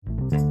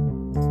Hello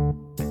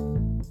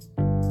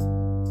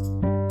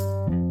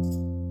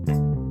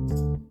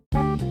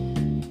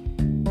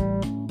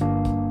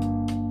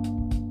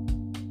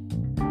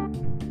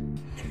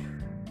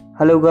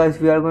guys,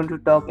 we are going to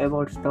talk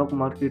about stock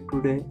market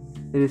today.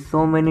 There is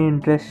so many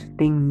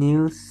interesting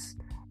news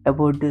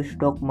about the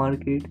stock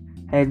market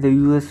as the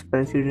US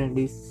president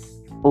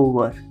is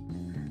over.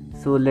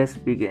 So let's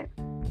begin.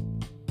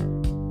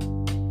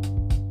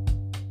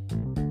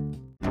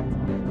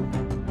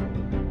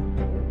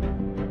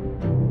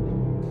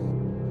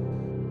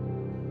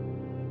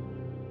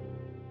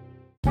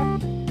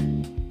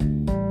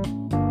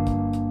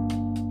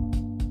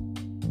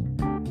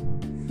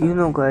 You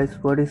know guys,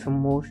 what is the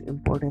most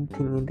important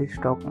thing in the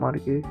stock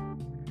market?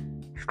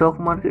 Stock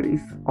market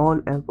is all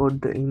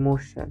about the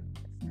emotion.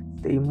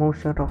 The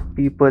emotion of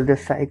people, the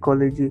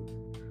psychology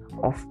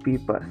of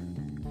people.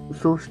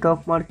 So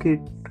stock market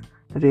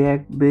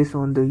react based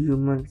on the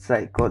human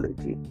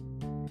psychology.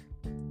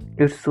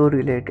 It's so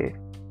related.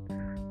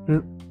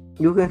 You,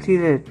 you can see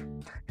that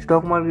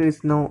stock market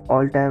is now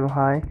all-time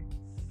high.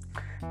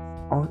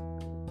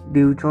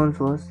 Dow Jones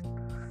was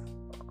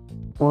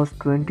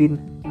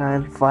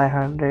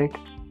 29,500,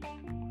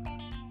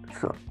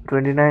 so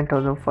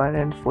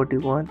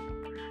 29,541,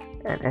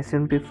 and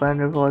S&P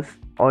 500 was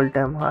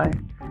all-time high.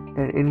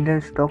 Then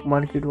Indian stock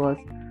market was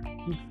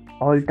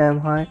all-time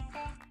high.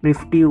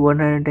 Nifty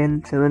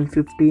 110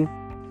 750,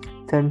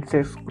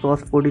 Sensex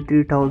crossed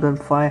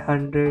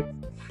 43,500.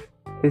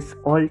 Is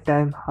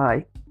all-time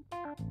high.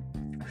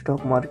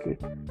 Stock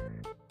market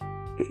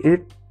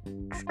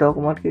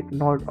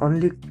not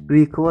only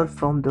recover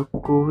from the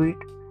COVID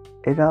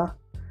era,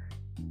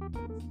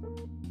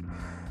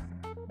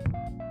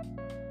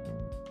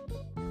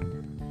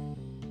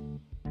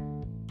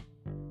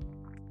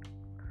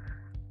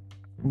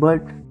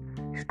 but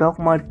stock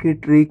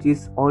market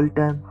reaches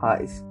all-time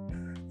highs.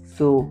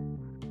 So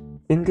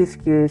in this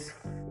case,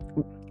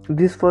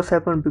 this first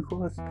happened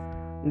because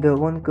the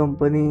one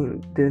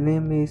company, the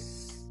name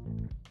is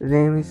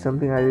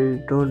something I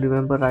don't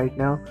remember right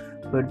now,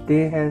 but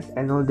they has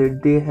announced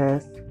that they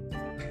has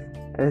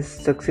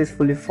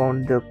successfully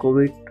found the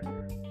COVID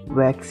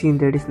vaccine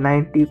that is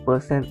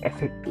 90%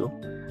 effective.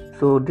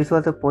 So this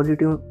was a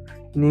positive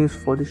news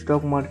for the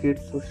stock market.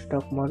 So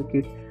stock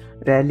market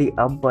rally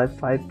up by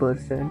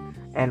 5%.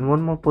 And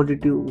one more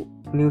positive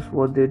news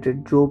was that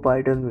Joe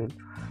Biden win.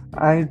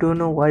 I don't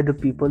know why the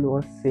people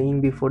was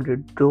saying before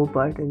that Joe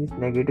Biden is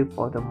negative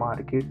for the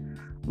market,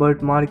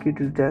 but market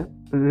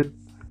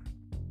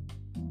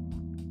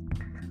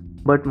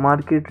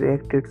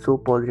reacted so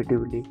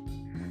positively.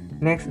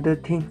 Next, the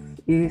thing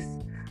is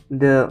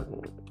the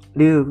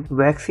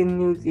vaccine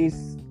news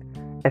is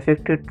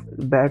affected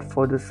bad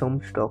for the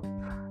some stock,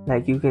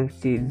 like you can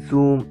see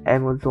Zoom,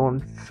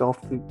 Amazon,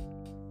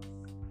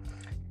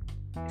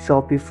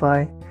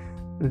 Shopify.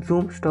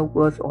 Zoom stock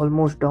was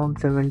almost down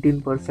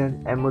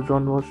 17%.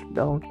 Amazon was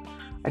down,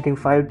 I think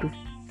 5 to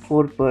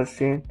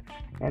 4%,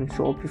 and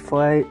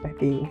Shopify I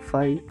think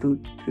 5 to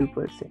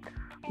 3%.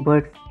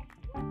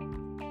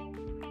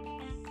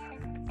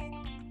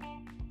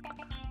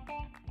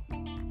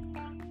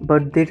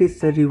 But there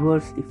is a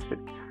reverse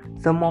effect.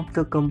 Some of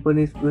the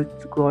companies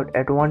which got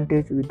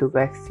advantage with the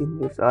vaccine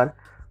news are,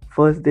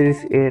 first there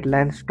is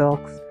airline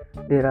stocks,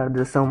 there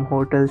are some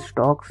hotel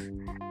stocks,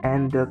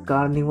 and the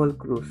Carnival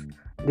Cruise.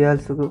 They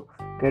also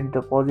get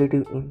the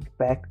positive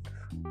impact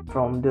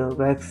from the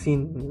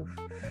vaccine news.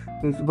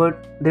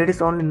 But there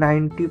is only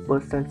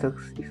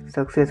 90%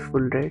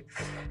 successful rate.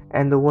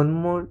 And the one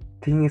more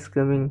thing is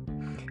coming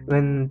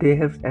when they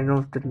have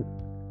announced the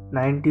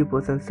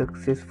 90%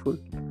 successful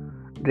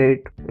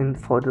rate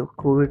for the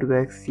COVID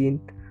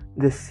vaccine.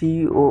 The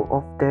CEO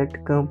of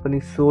that company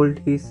sold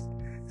his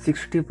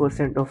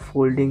 60% of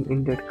holding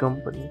in that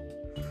company.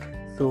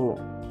 So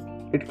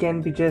it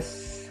can be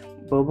just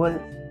bubble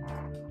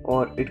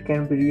or it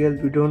can be real.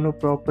 We don't know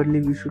properly.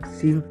 We should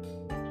see.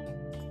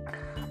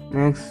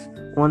 Next,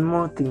 one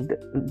more thing.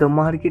 The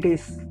market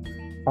is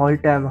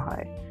all-time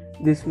high.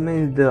 This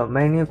means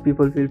many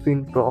people will be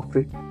in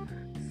profit.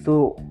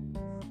 So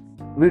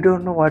we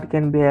don't know what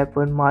can be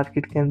happen.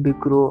 Market can be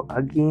grow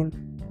again,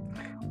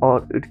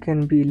 or it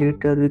can be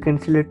later. We can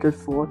see later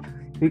fall.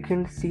 We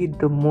can see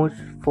the most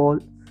fall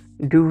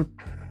due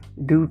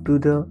to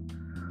the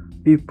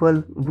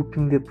people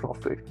booking the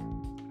profit.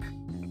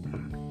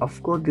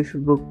 Of course, they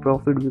should book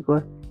profit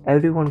because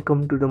everyone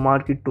come to the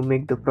market to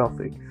make the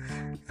profit.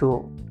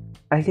 So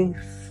I think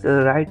it's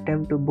the right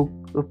time to book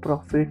a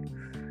profit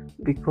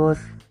because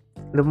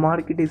the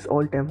market is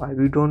all-time high.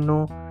 We don't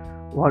know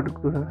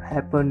what will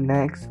happen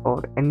next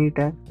or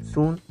anytime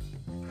soon.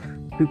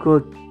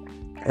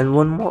 And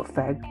one more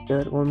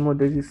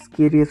there is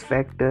scariest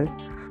factor.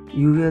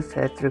 US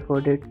has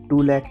recorded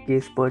 2 lakh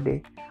cases per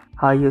day,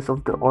 highest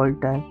of the all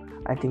time.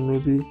 I think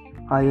maybe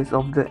highest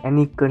of the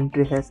any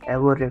country has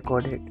ever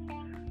recorded.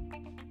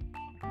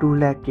 2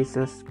 lakh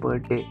cases per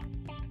day.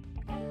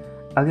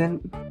 Again,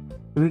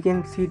 we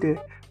can see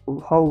that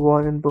how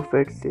Warren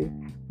Buffett say,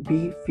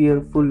 be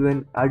fearful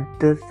when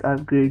others are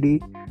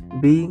greedy,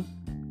 be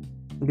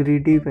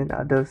greedy when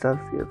others are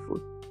fearful.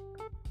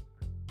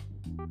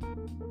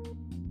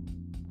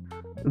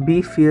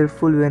 Be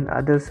fearful when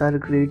others are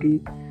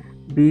greedy.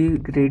 Be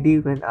greedy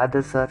when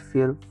others are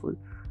fearful.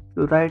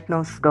 So right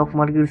now stock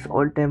market is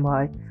all time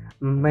high.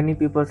 Many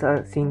people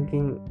are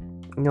thinking,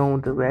 no,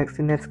 the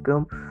vaccine has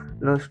come.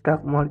 No,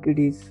 stock market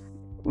is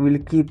will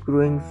keep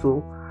growing.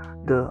 So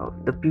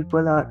the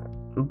people are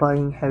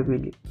buying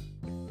heavily.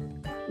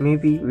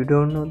 Maybe we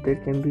don't know. There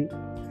can be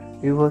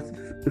reverse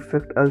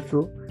effect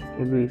also.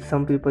 Maybe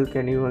some people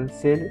can even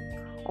sell,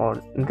 or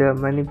there are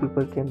many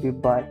people can be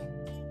buy.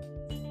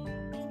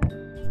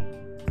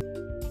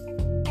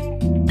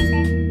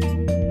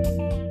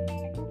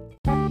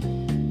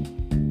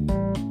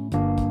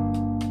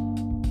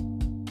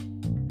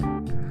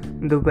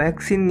 The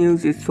vaccine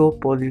news is so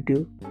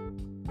positive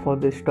for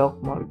the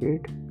stock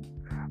market,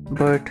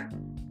 but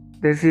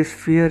there's this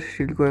fear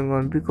still going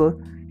on because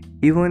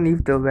even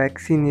if the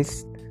vaccine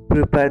is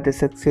prepared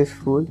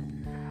successful,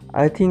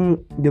 I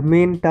think the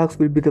main task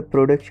will be the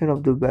production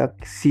of the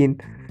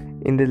vaccine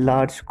in the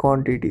large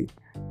quantity.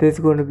 That's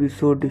going to be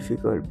so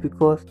difficult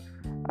because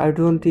I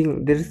don't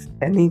think there is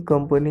any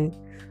company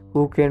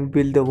who can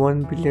build the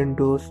 1 billion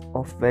dose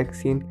of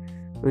vaccine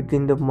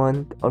within the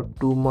month or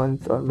 2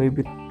 months or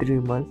maybe 3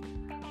 months.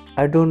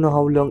 I don't know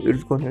how long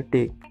it's gonna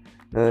take.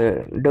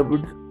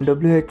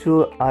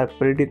 WHO are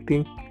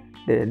predicting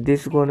that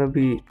this is gonna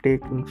be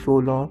taking so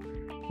long,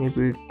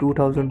 maybe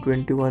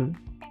 2021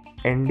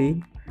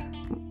 ending.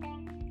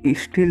 Is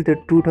still the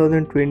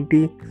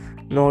 2020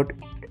 not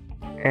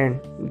end.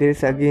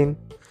 There's again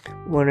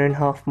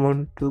 1.5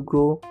 month to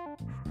go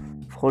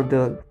for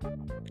the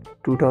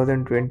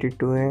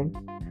 2022 end.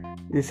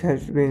 This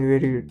has been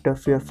very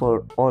tough year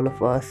for all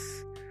of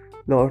us.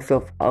 Lots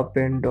of up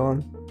and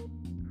down.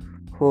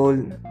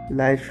 Whole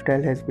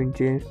lifestyle has been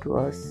changed to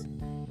us.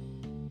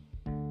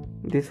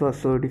 This was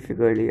so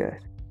difficult year.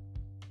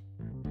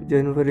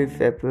 January,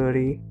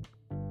 February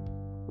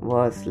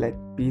was like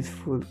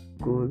peaceful,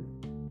 cool.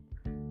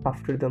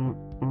 After the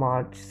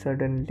March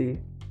suddenly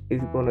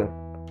is gonna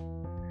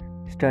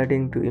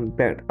starting to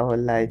impact our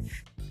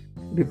life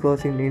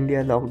because in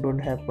India lockdown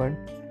happened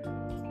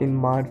in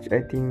March,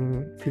 I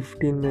think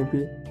 15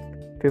 maybe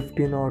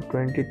 15 or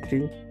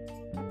 23.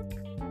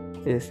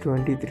 Yes,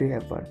 23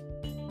 happened.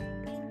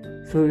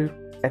 So it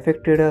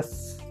affected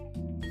us,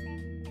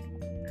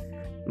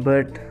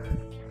 but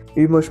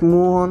we must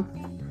move on.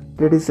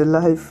 That is a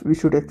life. We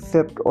should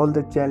accept all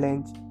the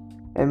challenge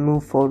and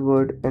move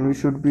forward, and we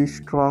should be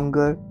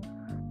stronger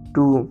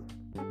to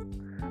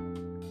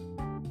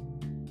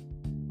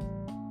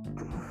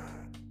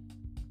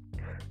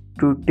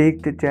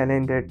take the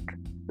challenge that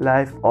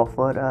life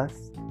offers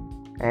us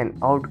and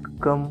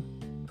outcome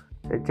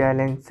the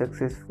challenge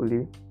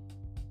successfully.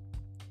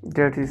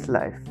 That is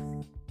life.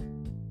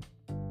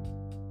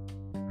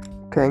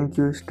 Thank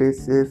you. Stay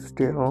safe.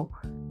 Stay home.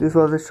 This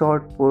was a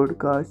short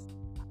podcast.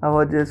 I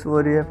was just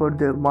worried about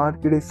the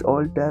market is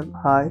all time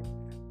high.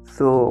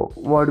 So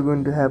what's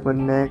going to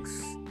happen next?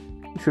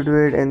 You should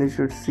wait and you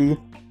should see.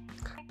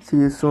 See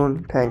you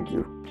soon. Thank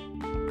you.